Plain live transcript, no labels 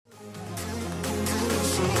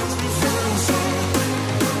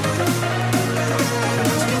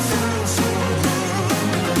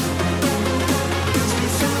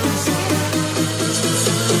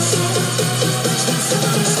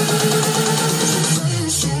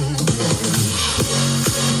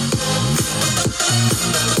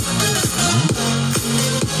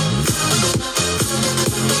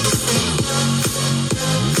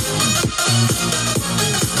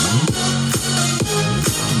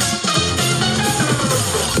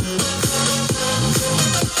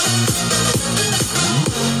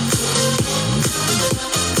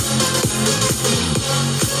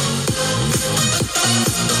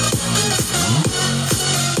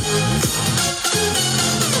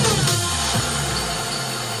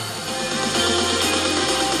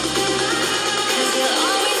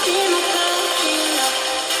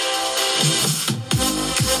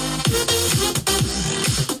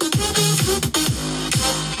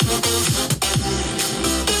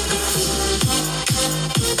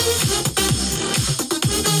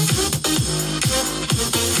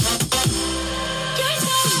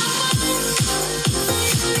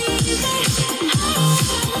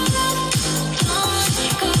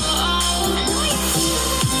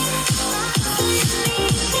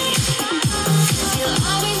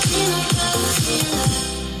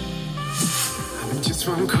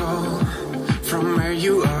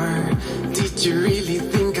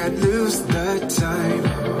time.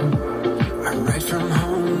 I'm right from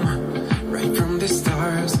home, right from the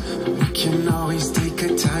stars. We can always take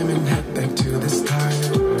a time and head back to the start.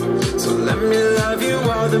 So let me love you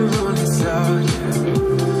while the moon is out,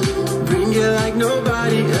 yeah. Bring it like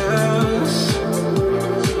nobody else.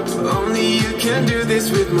 Only you can do this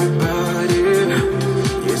with my body.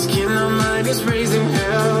 Your skin on mine is raising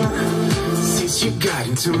hell. Since you got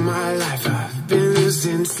into my life, I've been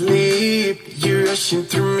losing sleep. You're rushing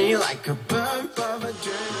through me like a bump of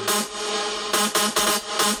adrenaline.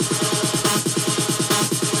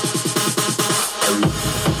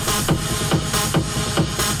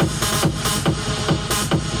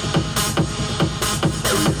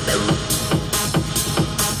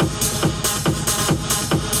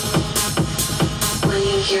 When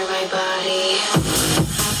you hear my body,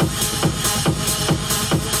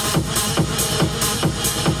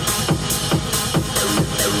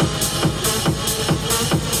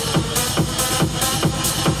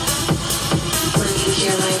 when you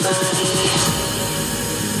hear my body.